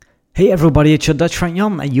Hey everybody, it's your Dutch friend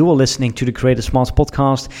Jan and you are listening to the Creator Smarts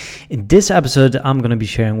podcast. In this episode, I'm going to be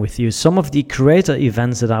sharing with you some of the creator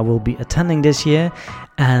events that I will be attending this year.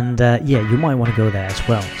 And you might want to go there as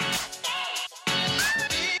well.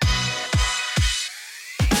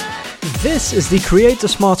 This is the Creator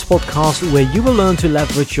Smarts podcast where you will learn to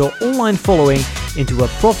leverage your online following into a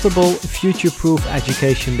profitable, future-proof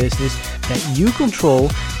education business that you control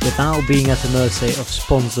without being at the mercy of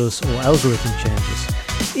sponsors or algorithm changes.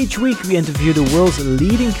 Each week we interview the world's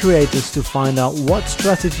leading creators to find out what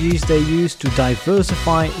strategies they use to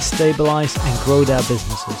diversify, stabilize and grow their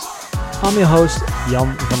businesses. I'm your host,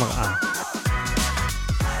 Jan van der A.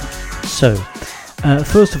 So,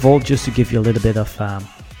 first of all, just to give you a little bit of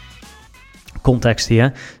context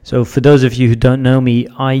here. So for those of you who don't know me,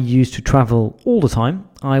 I used to travel all the time.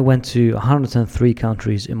 I went to 103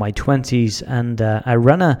 countries in my 20s and I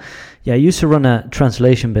used to run a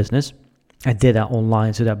translation business. I did that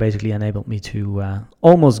online, so that basically enabled me to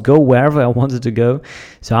almost go wherever I wanted to go.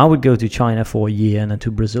 So I would go to China for a year, and then to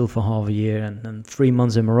Brazil for half a year, and then 3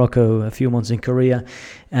 months in Morocco, a few months in Korea.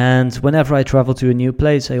 And whenever I travel to a new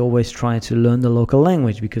place, I always try to learn the local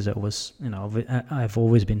language because it was, I've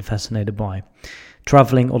always been fascinated by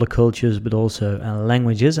traveling, other cultures, but also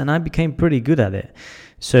languages, and I became pretty good at it.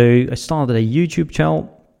 So I started a YouTube channel.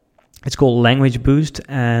 It's called Language Boost,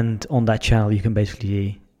 and on that channel you can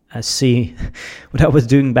basically see what I was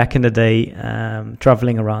doing back in the day,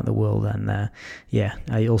 traveling around the world. And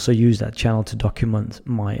I also use that channel to document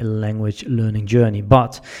my language learning journey.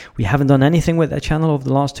 But we haven't done anything with that channel over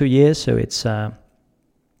the last 2 years, so it's on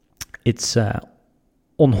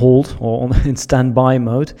hold or in standby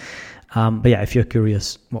mode. But if you're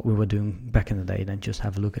curious what we were doing back in the day, then just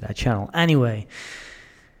have a look at that channel. Anyway,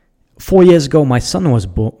 4 years ago my son was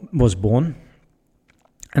born.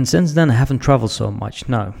 And since then, I haven't traveled so much.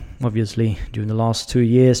 Now, obviously, during the last 2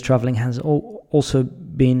 years, traveling has also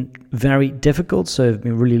been very difficult. So I've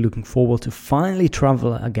been really looking forward to finally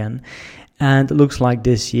travel again. And it looks like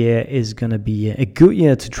this year is going to be a good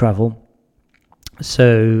year to travel.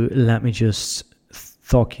 So let me just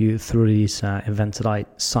talk you through these events that I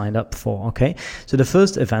signed up for, okay? So the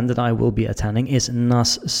first event that I will be attending is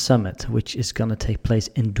NAS Summit, which is going to take place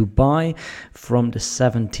in Dubai from the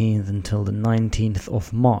 17th until the 19th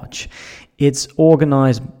of March. It's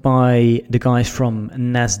organized by the guys from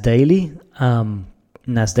NAS Daily.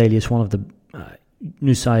 NAS Daily is one of the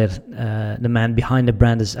Nusayr, the man behind the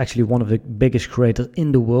brand, is actually one of the biggest creators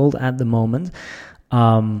in the world at the moment.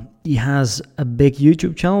 He has a big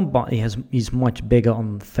YouTube channel, but he's much bigger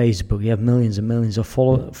on Facebook. He has millions and millions of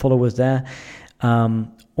followers there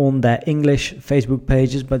on their English Facebook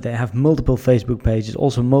pages, but they have multiple Facebook pages,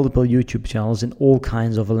 also multiple YouTube channels in all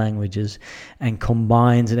kinds of languages, and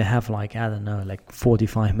combined they have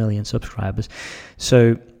 45 million subscribers.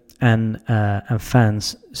 So and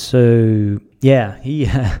fans. So he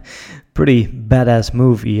pretty badass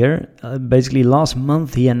move here. Basically, last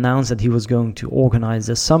month he announced that he was going to organize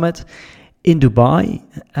a summit in Dubai.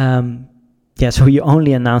 So he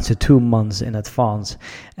only announced it 2 months in advance.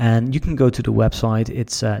 And you can go to the website.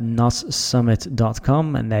 It's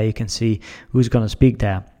nassummit.com, and there you can see who's going to speak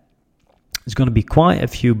there. There's going to be quite a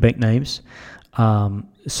few big names.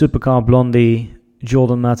 Supercar Blondie,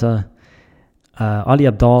 Jordan Matter, Ali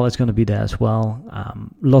Abdaal is going to be there as well.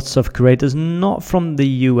 Lots of creators, not from the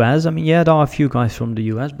US. There are a few guys from the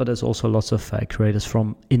US, but there's also lots of creators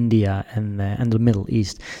from India and the Middle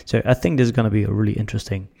East. So I think this is going to be a really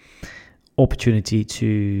interesting opportunity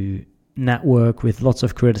to network with lots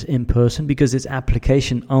of creators in person, because it's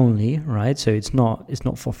application only, right? So it's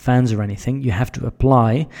not for fans or anything. You have to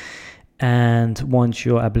apply, and once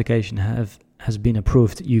your application has been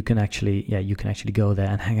approved, you can actually go there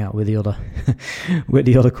and hang out with the other with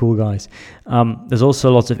the other cool guys. There's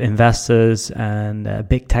also lots of investors and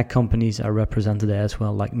big tech companies are represented there as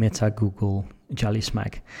well, like Meta, Google,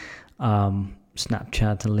 JallySmack,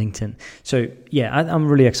 Snapchat and LinkedIn. So I'm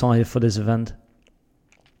really excited for this event.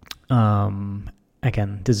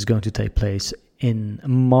 Again, this is going to take place in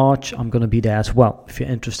March. I'm going to be there as well. If you're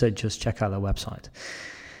interested, just check out our website.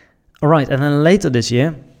 All right, and then later this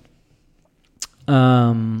year,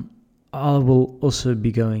 I will also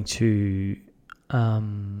be going to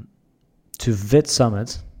Vid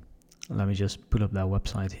Summit. Let me just put up their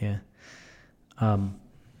website here.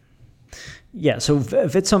 So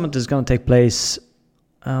Vid Summit is going to take place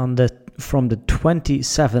from the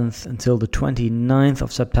 27th until the 29th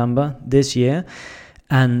of September this year.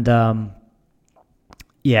 And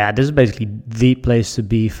this is basically the place to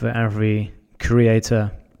be for every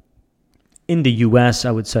creator in the US,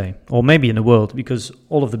 I would say, or maybe in the world, because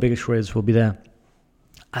all of the biggest creators will be there.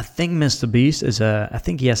 I think Mr. Beast I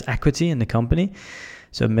think he has equity in the company.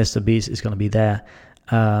 So Mr. Beast is going to be there.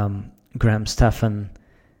 Graham Stephan,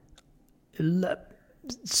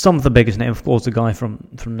 some of the biggest names, of course, the guy from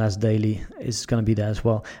Nas Daily is going to be there as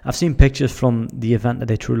well. I've seen pictures from the event that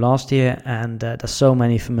they threw last year, and there's so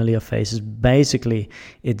many familiar faces. Basically,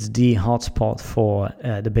 it's the hotspot for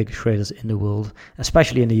the biggest creators in the world,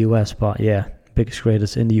 especially in the US. But yeah, biggest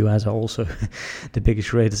creators in the US are also the biggest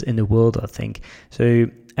creators in the world, I think. So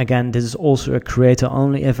again, this is also a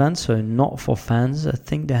creator-only event, so not for fans. I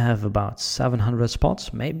think they have about 700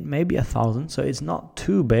 spots, maybe 1,000. So it's not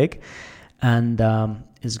too big. And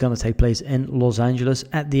it's going to take place in Los Angeles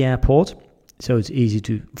at the airport, so it's easy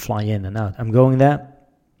to fly in and out. I'm going there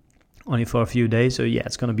only for a few days, so yeah,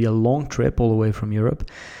 it's going to be a long trip all the way from Europe,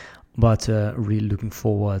 but really looking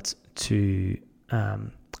forward to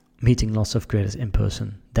meeting lots of creators in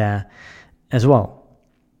person there as well.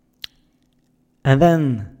 And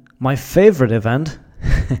then my favorite event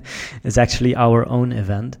is actually our own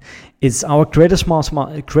event. It's our Creator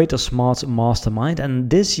Smart Mastermind, and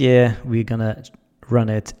this year we're gonna run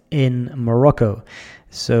it in Morocco.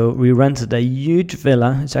 So we rented a huge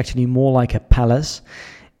villa. It's actually more like a palace,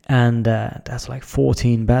 and that's like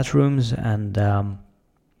 14 bedrooms. And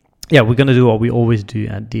yeah, we're gonna do what we always do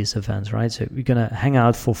at these events, right? So we're gonna hang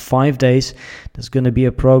out for 5 days. There's gonna be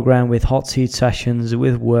a program with hot seat sessions,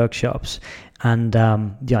 with workshops. And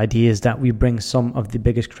the idea is that we bring some of the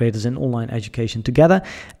biggest creators in online education together,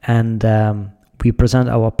 and we present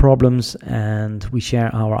our problems, and we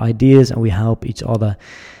share our ideas, and we help each other.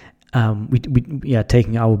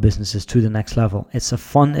 Taking our businesses to the next level. It's a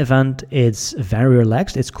fun event. It's very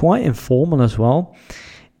relaxed. It's quite informal as well.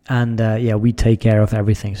 And we take care of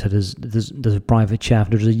everything. So there's a private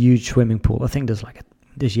chef. There's a huge swimming pool. I think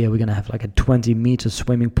this year we're gonna have like a 20-meter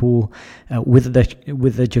swimming pool with the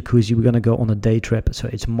jacuzzi. We're gonna go on a day trip, so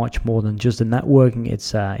it's much more than just the networking.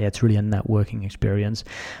 It's really a networking experience.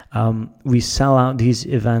 We sell out these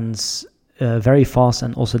events very fast,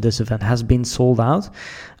 and also this event has been sold out.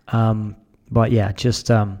 But yeah,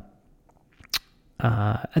 just I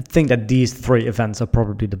think that these 3 events are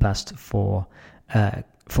probably the best for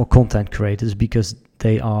content creators, because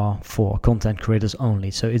they are for content creators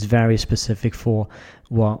only. So it's very specific for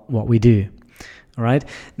what we do. All right.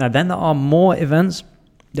 Now then there are more events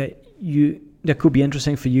that could be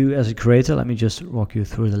interesting for you as a creator. Let me just walk you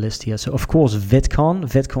through the list here. So of course, VidCon.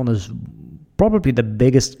 VidCon is probably the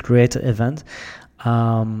biggest creator event.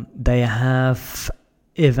 They have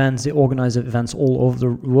events. They organize events all over the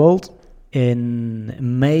world. In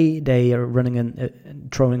May, they are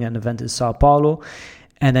throwing an event in Sao Paulo.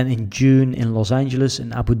 And then in June in Los Angeles,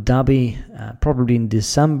 in Abu Dhabi, probably in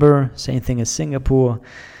December. Same thing as Singapore.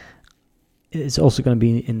 It's also going to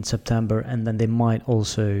be in September. And then they might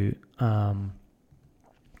also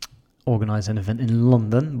organize an event in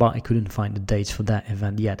London, but I couldn't find the dates for that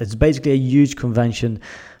event yet. It's basically a huge convention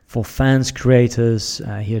for fans, creators,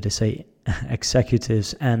 here they say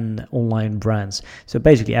executives, and online brands. So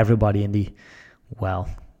basically everybody in the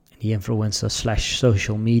influencer /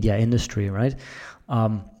 social media industry, right?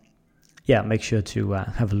 Make sure to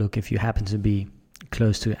have a look if you happen to be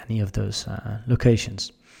close to any of those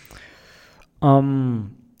locations.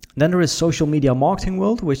 Then there is Social Media Marketing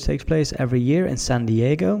World, which takes place every year in San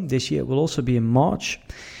Diego. This year it will also be in March.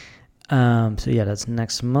 That's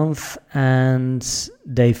next month. And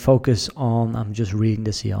they focus on, I'm just reading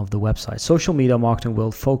this here off the website. Social Media Marketing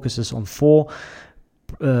World focuses on 4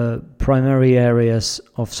 primary areas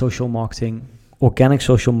of social marketing: organic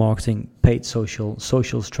social marketing, paid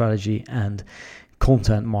social strategy, and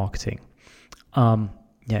content marketing.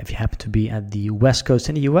 If you happen to be at the West Coast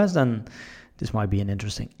in the US, then this might be an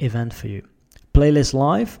interesting event for you. Playlist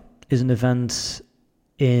Live is an event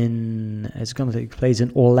it's going to take place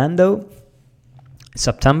in Orlando in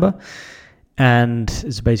September, and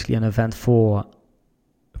it's basically an event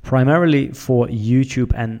primarily for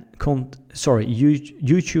YouTube and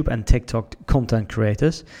TikTok content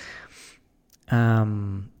creators.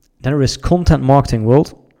 There is Content Marketing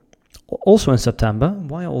World, also in September.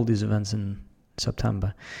 Why are all these events in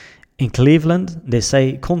September? In Cleveland, they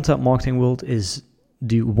say Content Marketing World is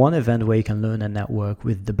the one event where you can learn and network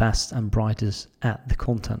with the best and brightest at the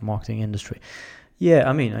content marketing industry. Yeah,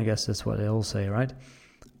 I mean, I guess that's what they all say, right?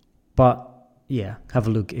 But yeah, have a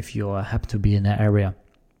look if you happen to be in that area.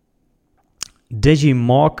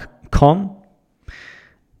 DigiMarkCon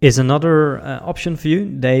is another option for you.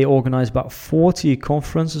 They organize about 40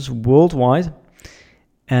 conferences worldwide,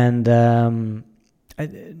 and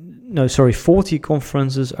 40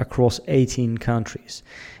 conferences across 18 countries.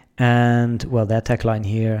 And well, their tagline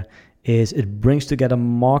here is it brings together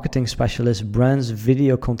marketing specialists, brands,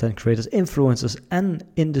 video content creators, influencers, and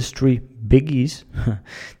industry biggies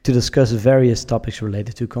to discuss various topics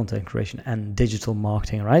related to content creation and digital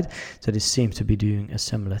marketing, right? So this seems to be doing a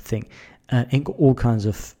similar thing in all kinds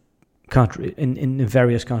of countries, in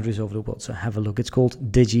various countries over the world. So have a look. It's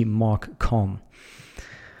called DigiMarkCon.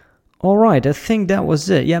 All right, I think that was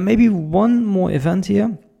it. Yeah, maybe one more event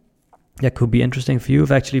here that could be interesting for you.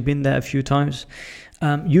 I've actually been there a few times.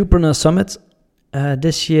 Youpreneur Summit.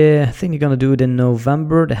 This year, I think they're going to do it in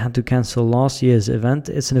November. They had to cancel last year's event.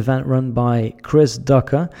 It's an event run by Chris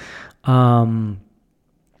Ducker.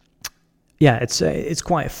 It's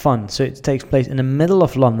quite fun. So it takes place in the middle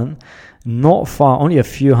of London, not far, only a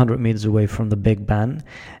few hundred meters away from the Big Ben.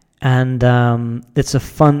 And it's a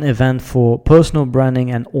fun event for personal branding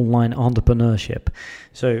and online entrepreneurship.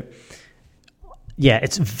 So, yeah,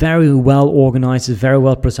 it's very well organized. It's very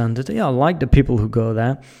well presented. Yeah, I like the people who go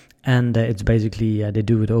there. And it's basically, they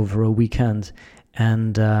do it over a weekend.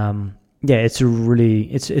 And, it's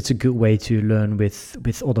a good way to learn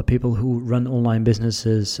with other people who run online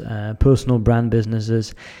businesses, personal brand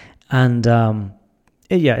businesses. And,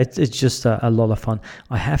 it's just a lot of fun.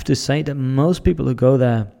 I have to say that most people who go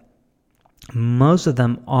there, most of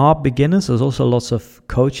them are beginners. There's also lots of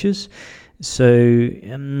coaches. So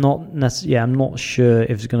I'm not sure if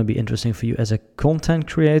it's going to be interesting for you as a content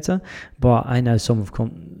creator, but I know some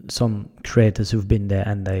creators who've been there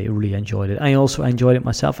and they really enjoyed it. I also enjoyed it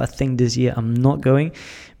myself. I think this year I'm not going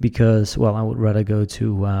because, well, I would rather go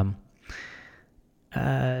to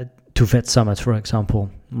Vet Summit, for example,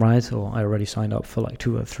 right? Or I already signed up for like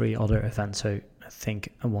 2 or 3 other events, so I think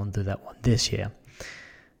I won't do that one this year.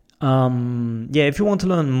 If you want to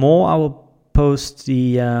learn more, I will post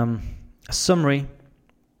the summary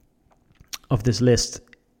of this list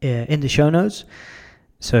in the show notes.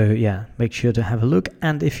 So yeah, make sure to have a look.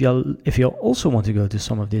 And if you also want to go to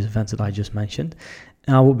some of these events that I just mentioned,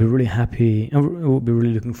 I will be really happy. I will be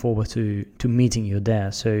really looking forward to meeting you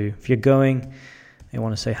there. So if you're going, you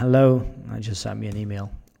want to say hello, just send me an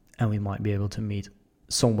email, and we might be able to meet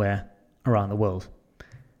somewhere around the world.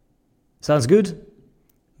 Sounds good?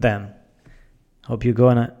 Then hope you're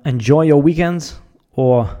going to enjoy your weekend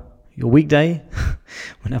or your weekday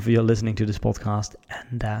whenever you're listening to this podcast,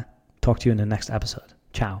 and talk to you in the next episode.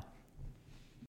 Ciao.